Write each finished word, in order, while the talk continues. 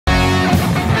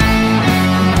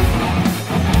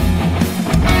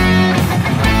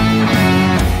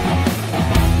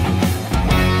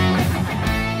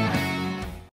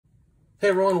Hey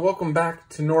everyone, welcome back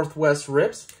to Northwest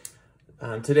Rips.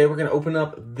 Today we're going to open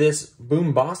up this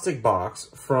Boombastic box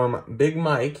from Big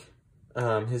Mike,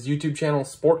 his YouTube channel,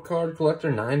 Sport Card Collector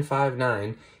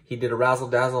 959. He did a razzle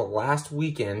dazzle last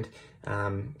weekend,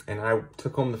 and I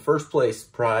took home the first place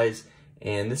prize,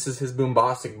 and this is his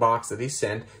Boombastic box that he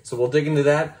sent. So we'll dig into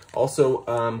that. Also,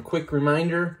 quick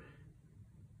reminder,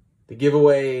 the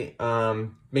giveaway,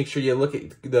 make sure you look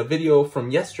at the video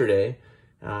from yesterday.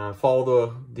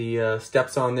 Follow the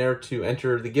steps on there to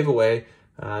enter the giveaway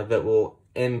that will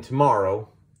end tomorrow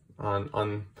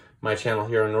on my channel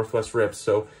here on Northwest Rips.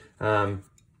 So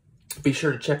be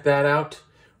sure to check that out.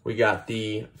 We got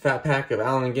the fat pack of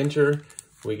Allen and Ginter.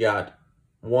 We got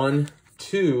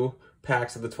 2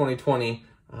 packs of the 2020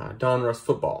 Donruss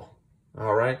football.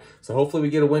 All right, so hopefully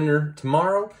we get a winner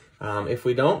tomorrow. If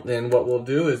we don't, then what we'll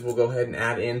do is we'll go ahead and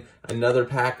add in another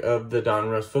pack of the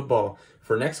Donruss football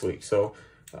for next week. So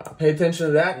pay attention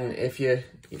to that, and if you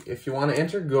want to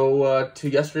enter, go to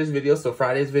yesterday's video, so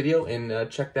Friday's video, and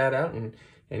check that out and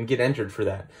get entered for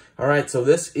that. All right, so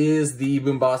this is the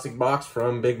Boombastic box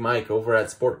from Big Mike over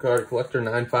at Sport Card Collector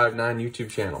 959 YouTube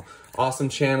channel. Awesome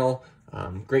channel,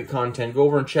 great content. Go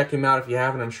over and check him out if you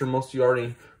haven't. I'm sure most of you are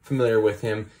already familiar with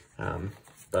him.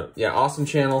 But yeah, awesome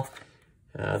channel.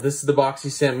 This is the box he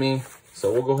sent me,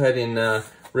 so we'll go ahead and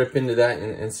rip into that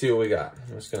and see what we got.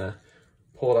 I'm just gonna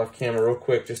pull it off camera real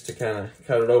quick just to kind of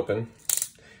cut it open.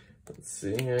 Let's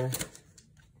see here.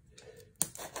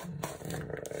 All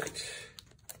right.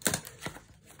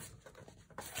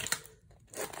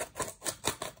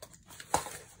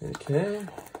 Okay.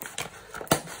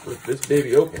 Flip this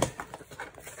baby open.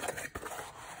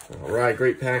 All right,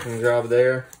 great packing job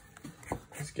there.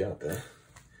 It's got the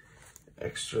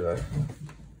extra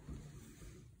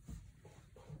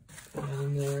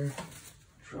down there.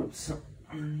 Drop something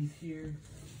underneath here.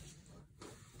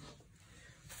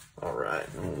 All right,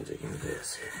 I'm gonna dig into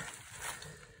this here.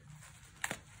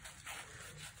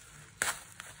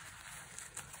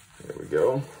 There we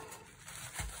go.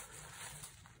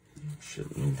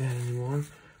 Shouldn't need that anymore.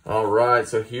 All right,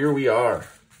 so here we are.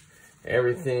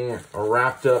 Everything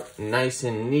wrapped up nice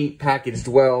and neat, packaged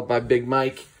well by Big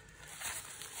Mike.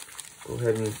 Go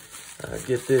ahead and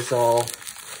get this all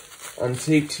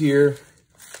untaped here.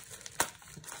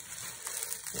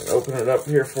 And open it up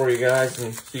here for you guys,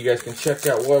 and so you guys can check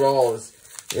out what all is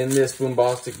in this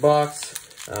Boombastic box.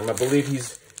 I believe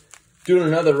he's doing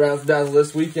another razzle dazzle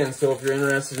this weekend, so if you're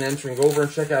interested in entering, go over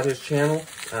and check out his channel.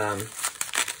 I'm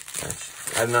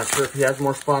not sure if he has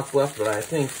more spots left, but I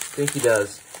think he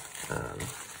does.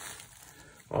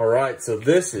 All right, so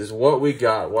this is what we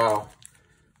got. Wow,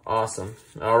 awesome.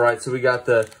 All right, so we got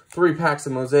the 3 packs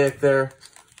of Mosaic there.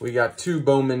 We got 2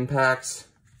 Bowman packs.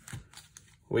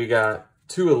 We got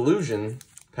 2 Illusion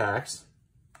packs.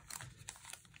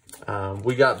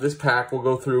 We got this pack we'll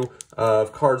go through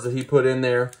of cards that he put in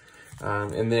there.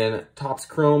 And then Topps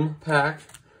Chrome pack.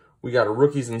 We got a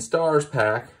Rookies and Stars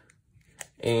pack.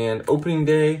 And Opening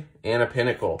Day and a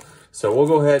Pinnacle. So we'll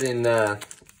go ahead and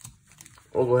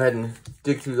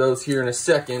dig through those here in a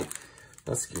second.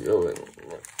 Let's go and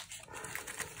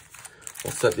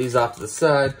we'll set these off to the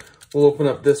side. We'll open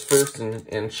up this first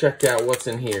and check out what's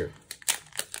in here.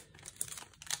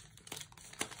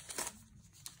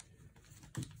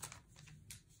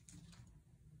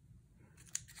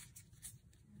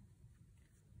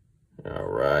 All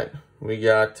right, we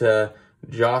got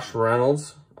Josh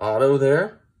Reynolds auto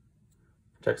there,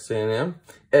 Texas A&M.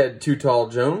 Ed Too Tall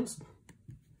Jones,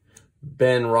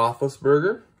 Ben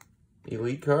Roethlisberger,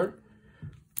 elite card.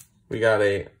 We got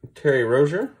a Terry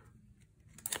Rozier,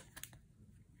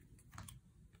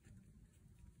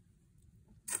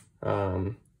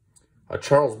 a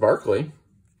Charles Barkley.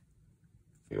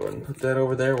 Go ahead and put that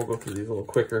over there. We'll go through these a little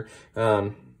quicker.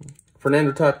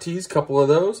 Fernando Tatis, couple of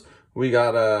those. We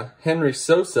got a Henry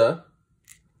Sosa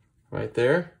right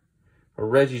there. A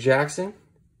Reggie Jackson.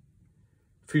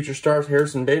 Future Stars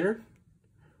Harrison Bader.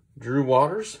 Drew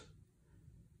Waters.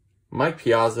 Mike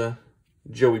Piazza.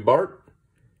 Joey Bart.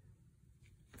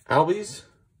 Albies.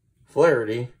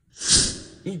 Flaherty.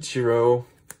 Ichiro.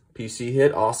 PC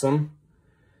hit. Awesome.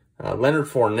 Leonard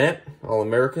Fournette.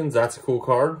 All-Americans. That's a cool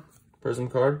card. Prism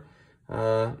card.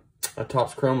 A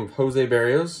Topps Chrome of Jose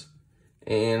Barrios.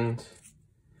 And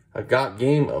a Got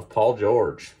Game of Paul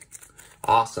George.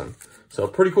 Awesome. So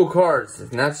pretty cool cards.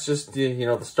 And that's just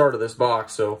the start of this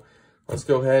box. So let's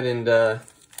go ahead and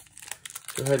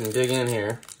dig in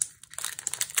here.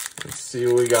 Let's see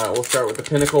what we got. We'll start with the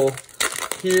Pinnacle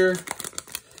here,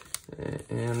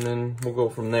 and then we'll go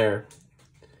from there.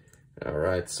 All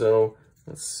right. So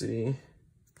let's see.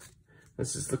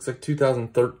 This looks like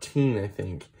 2013, I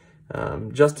think.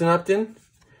 Justin Upton,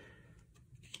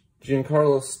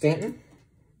 Giancarlo Stanton,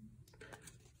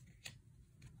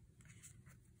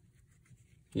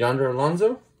 Yonder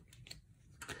Alonso,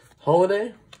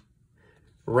 Holiday,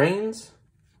 Reigns,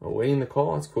 awaiting the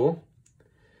call, that's cool.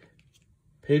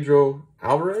 Pedro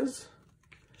Alvarez,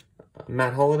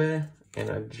 Matt Holiday, and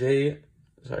a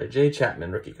Jay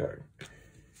Chapman rookie card.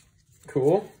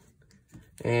 Cool.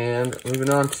 And moving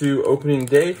on to opening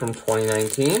day from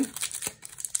 2019.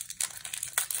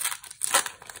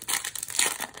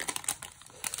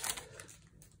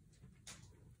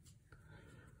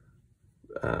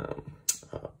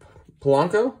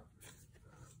 Polanco,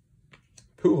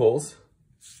 Pujols,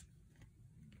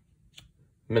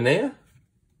 Manea,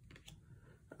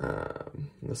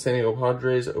 the San Diego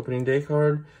Padres opening day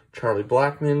card, Charlie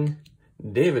Blackmon,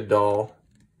 David Dahl,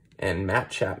 and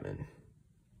Matt Chapman.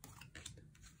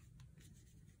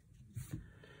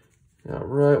 All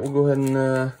right, we'll go ahead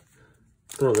and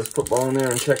throw this football in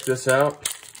there and check this out.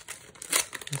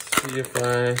 Let's see if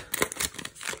I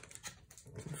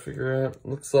can figure out.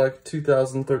 Looks like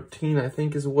 2013, I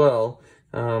think, as well.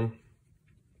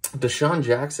 Deshaun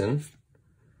Jackson.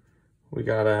 We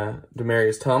got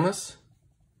Demarius Thomas,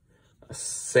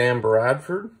 Sam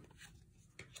Bradford,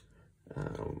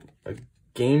 a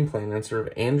game plan answer of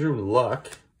Andrew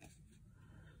Luck,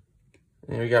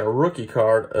 and we got a rookie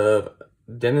card of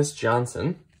Dennis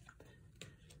Johnson,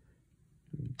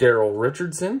 Daryl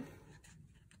Richardson,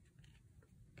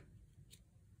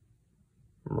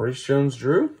 Maurice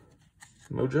Jones-Drew,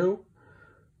 Mojo,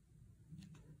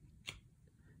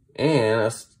 and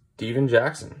a Steven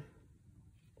Jackson.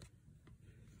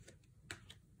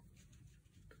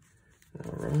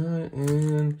 All right,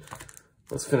 and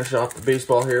let's finish off the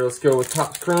baseball here. Let's go with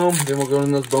Topps Chrome, then we'll go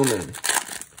in those Bowman.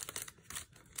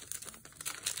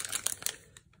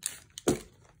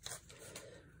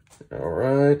 All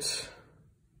right.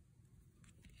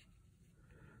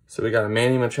 So we got a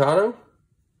Manny Machado.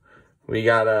 We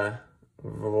got a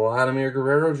Vladimir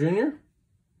Guerrero Jr.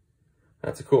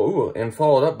 That's a cool, ooh, and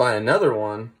followed up by another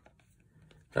one.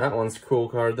 That one's a cool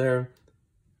card there.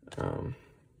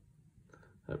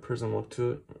 That prism look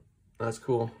to it. That's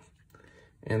cool.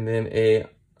 And then a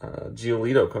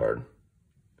Giolito card.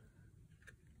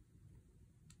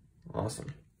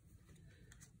 Awesome.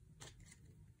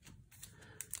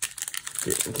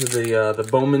 Get into the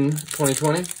Bowman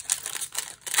 2020.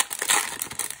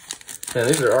 Man,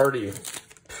 these are already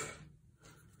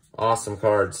awesome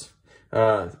cards.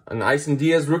 An Ison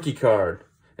Diaz rookie card.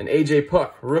 An AJ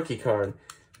Puck rookie card.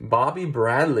 Bobby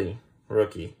Bradley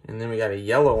rookie. And then we got a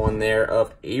yellow one there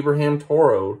of Abraham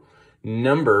Toro,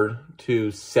 numbered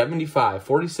to 75.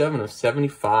 47 of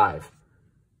 75.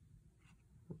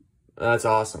 That's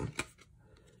awesome.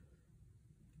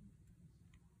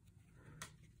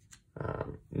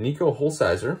 Nico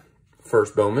Holsizer,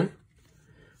 first Bowman.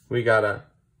 We got a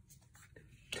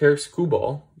Tarek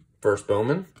Skubal, first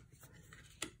Bowman.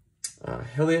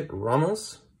 Heliot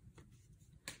Ramos.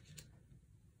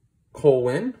 Cole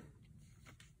Winn.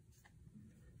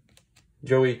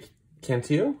 Joey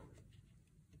Cantillo.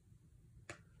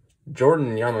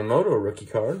 Jordan Yamamoto rookie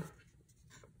card.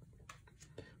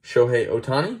 Shohei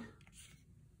Ohtani.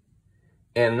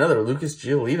 And another Lucas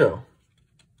Giolito.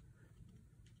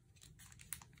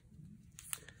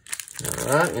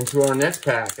 All right, into our next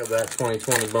pack of that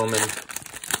 2020 Bowman.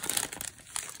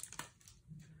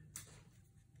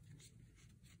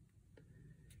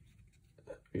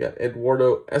 We got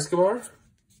Eduardo Escobar,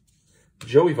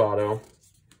 Joey Votto,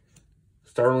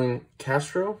 Starling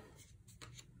Castro,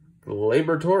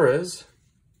 Gleyber Torres,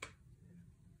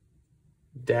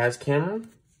 Daz Cameron,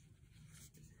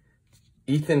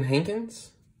 Ethan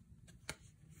Hankins,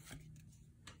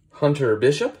 Hunter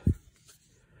Bishop,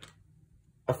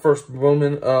 a first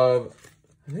Bowman of,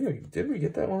 I think did we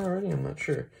get that one already? I'm not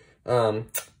sure.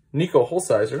 Nico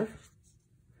Holsizer.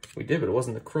 We did, but it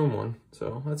wasn't the chrome one,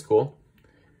 so that's cool.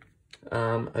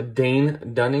 A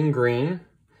Dane Dunning green,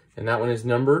 and that one is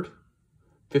numbered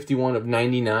 51 of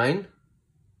 99.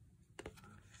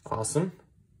 Awesome.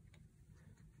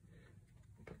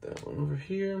 Put that one over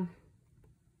here.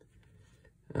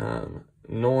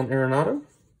 Nolan Arenado,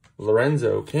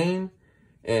 Lorenzo Cain,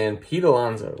 and Pete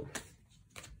Alonso.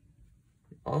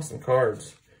 Awesome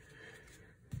cards.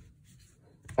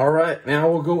 All right, now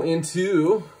we'll go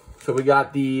into, so we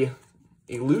got the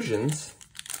illusions.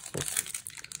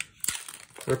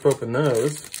 Rip open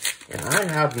those. And I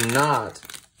have not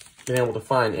been able to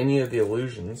find any of the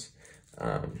illusions.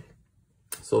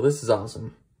 So this is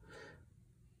awesome.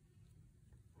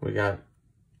 We got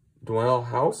Dwell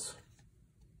House,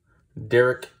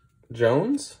 Derek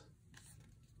Jones,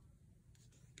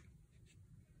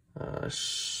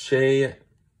 Shea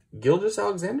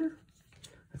Gilgeous-Alexander?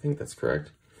 I think that's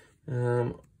correct.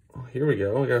 Oh, here we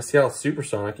go. We got a Seattle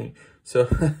Supersonic. So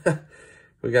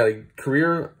we got a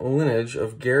career lineage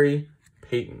of Gary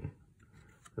Payton.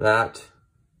 That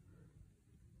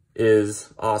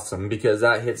is awesome because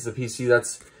that hits the PC.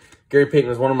 Gary Payton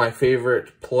was one of my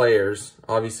favorite players,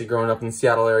 obviously growing up in the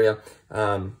Seattle area.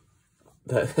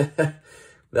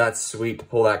 That's sweet to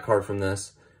pull that card from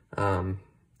this. The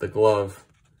glove.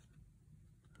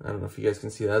 I don't know if you guys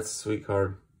can see that. That's a sweet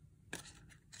card.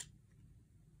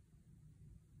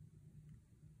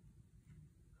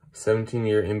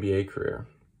 "17-year NBA career."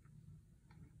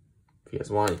 If you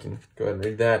guys want, you can go ahead and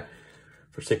read that.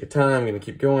 For sake of time, I'm going to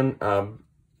keep going.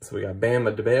 So we got Bam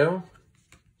Adebayo.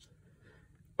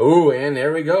 Oh, and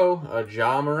there we go. A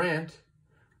Ja Morant.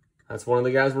 That's one of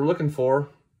the guys we're looking for.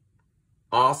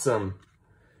 Awesome.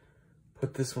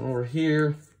 Put this one over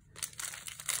here.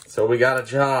 So we got a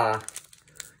Ja.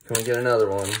 Can we get another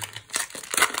one?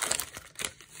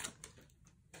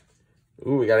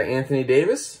 Ooh, we got an Anthony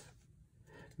Davis.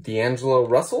 D'Angelo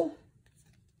Russell.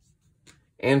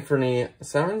 Anthony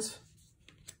Simons.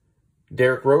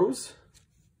 Derrick Rose.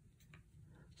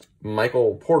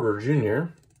 Michael Porter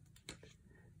Jr.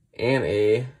 And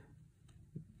a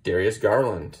Darius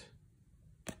Garland.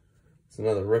 It's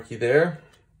another rookie there.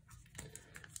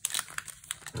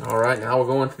 All right, now we're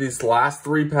going to these last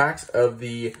 3 packs of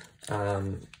the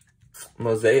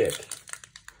Mosaic.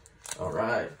 All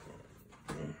right.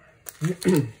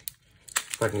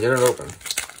 If I can get it open.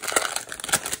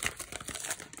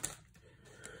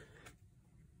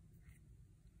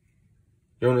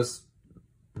 Jonas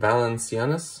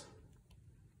Valanciunas.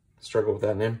 Struggle with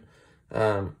that name.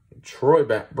 Troy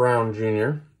Brown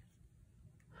Jr.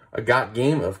 A Got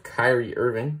Game of Kyrie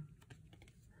Irving.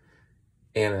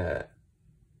 And a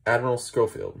Admiral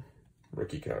Schofield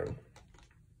rookie card.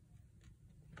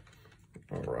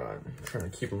 All right. I'm trying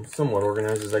to keep them somewhat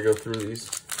organized as I go through these.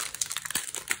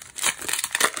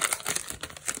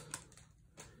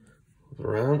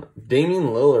 Around. Damian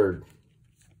Lillard.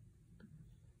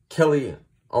 Kelly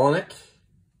Olynyk.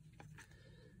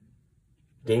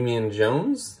 Damian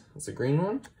Jones. That's a green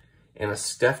one. And a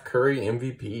Steph Curry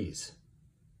MVPs.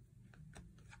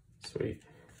 Sweet.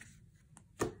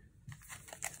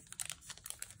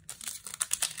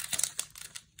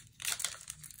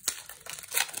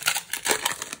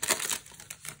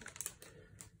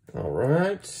 All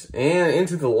right. And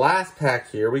into the last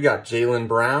pack here, we got Jaylen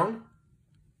Brown.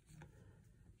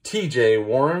 TJ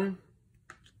Warren.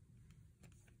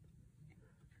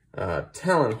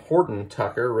 Talon Horton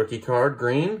Tucker, rookie card,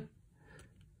 green.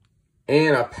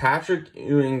 And a Patrick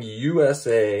Ewing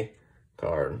USA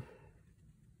card.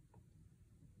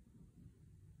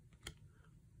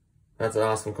 That's an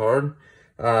awesome card.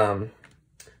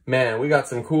 Man, we got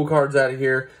some cool cards out of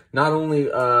here. Not only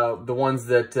the ones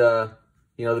that,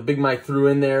 you know, the Big Mike threw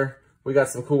in there. We got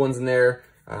some cool ones in there.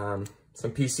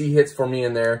 Some PC hits for me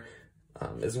in there.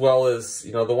 As well as,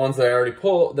 you know, the ones that I already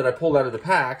pulled out of the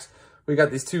packs. We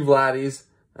got these 2 Vladdies.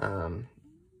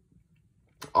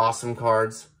 Awesome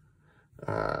cards.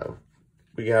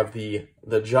 We have the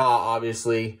Ja,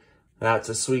 obviously. That's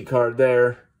a sweet card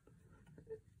there.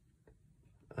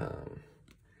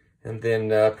 And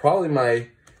then probably my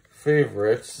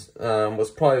favorite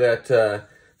was probably that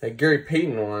Gary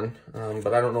Payton one.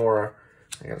 But I don't know where.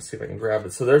 I gotta see if I can grab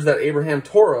it. So there's that Abraham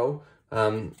Toro. I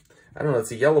don't know.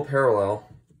 It's a yellow parallel,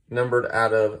 numbered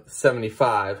out of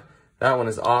 75. That one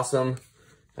is awesome.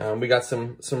 We got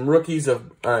some rookies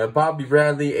of Bobby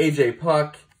Bradley, AJ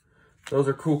Puck. Those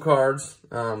are cool cards.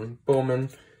 Bowman.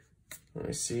 Let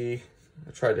me see.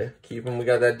 I tried to keep them. We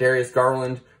got that Darius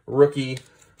Garland rookie.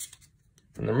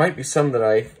 And there might be some that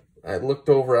I looked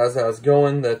over as I was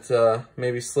going that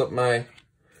maybe slipped my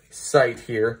sight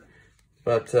here.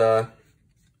 But that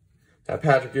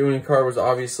Patrick Ewing card was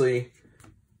obviously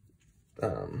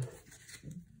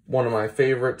one of my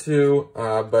favorite too.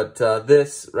 But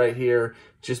this right here,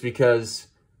 just because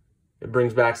it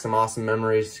brings back some awesome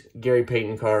memories. Gary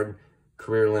Payton card,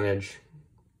 career lineage.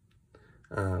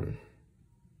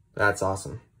 That's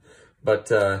awesome.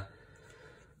 But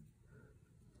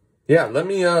yeah, let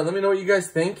me know what you guys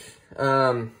think.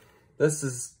 This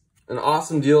is an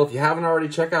awesome deal. If you haven't already,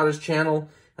 check out his channel.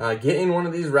 Get in one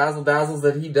of these razzle dazzles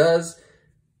that he does.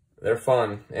 They're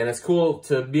fun, and it's cool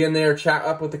to be in there, chat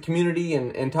up with the community,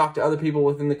 and talk to other people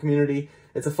within the community.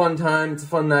 It's a fun time. It's a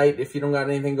fun night. If you don't got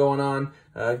anything going on,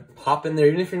 hop in there.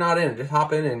 Even if you're not in, just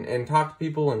hop in and talk to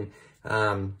people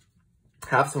and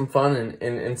have some fun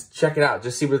and check it out.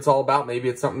 Just see what it's all about. Maybe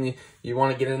it's something you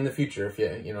want to get in the future if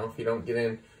you don't get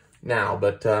in now.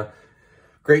 But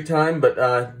great great time.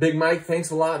 But Big Mike, thanks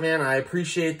a lot, man. I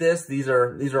appreciate this. These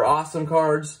are awesome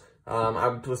cards. I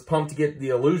was pumped to get the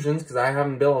illusions because I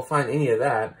haven't been able to find any of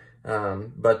that.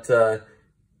 But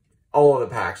all of the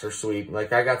packs are sweet.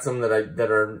 Like, I got some that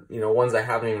are, you know, ones I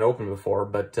haven't even opened before,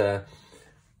 but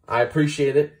I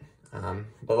appreciate it.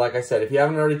 But like I said, if you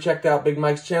haven't already checked out Big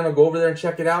Mike's channel, go over there and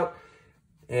check it out.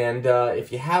 And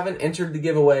if you haven't entered the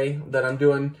giveaway that I'm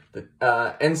doing,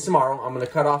 ends tomorrow. I'm going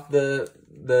to cut off the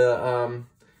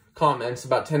comments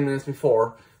about 10 minutes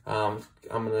before. I'm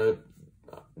going to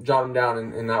jot them down,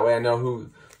 and that way I know who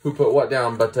put what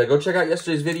down. But go check out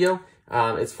yesterday's video.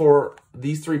 It's for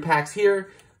these 3 packs here.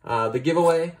 The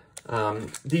giveaway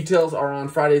details are on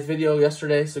Friday's video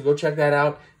yesterday, so go check that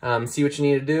out. See what you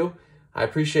need to do. I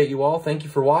appreciate you all. Thank you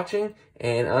for watching,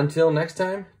 and until next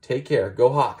time, take care.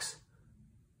 Go Hawks.